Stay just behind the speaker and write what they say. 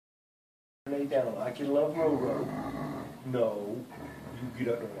Lay down. I can love Roro. No. You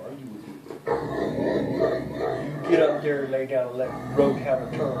get up and argue with me. You get up there and lay down and let Roro have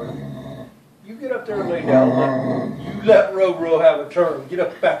a turn. You get up there and lay down and you let Roro have a turn. Get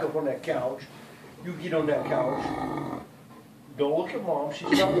up back up on that couch. You get on that couch. Don't look at Mom.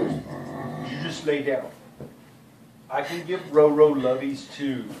 She's not listening. You just lay down. I can give Roro lovies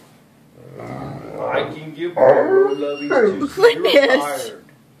too. I can give Roro lovies too. You're tired.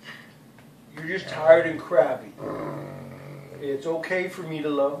 You're just tired and crabby. It's okay for me to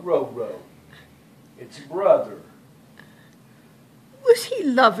love Roro. It's brother. Was he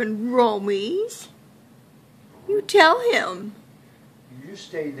loving Romies? You tell him. You just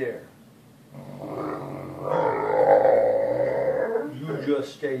stay there. You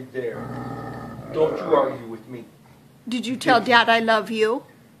just stay there. Don't you argue with me. Did you tell Dad I love you?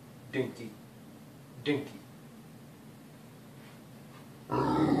 Dinky. Dinky.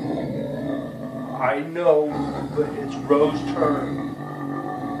 I know, but it's Rose's turn.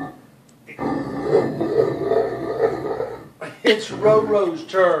 It's Roro's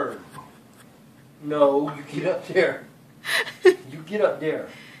turn. No, you get up there. You get up there.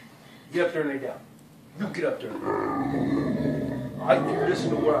 Get up there and lay down. You get up there. You listen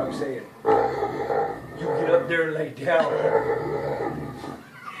to what I'm saying. You get up there and lay down.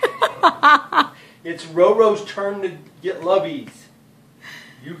 It's Roro's turn to get lovies.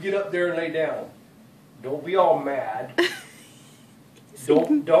 You get up there and lay down. Don't be all mad.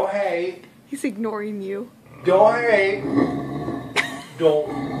 Don't hate. He's ignoring you. Don't hate. Don't.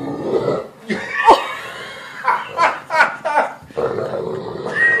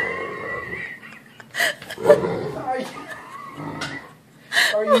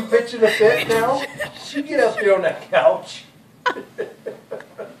 Are you pitching a fit now? You get up there on that couch.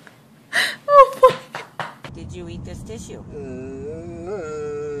 Oh, fuck. Did you eat this tissue?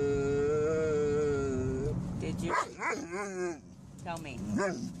 Did you? Tell me.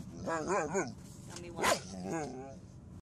 Tell me why.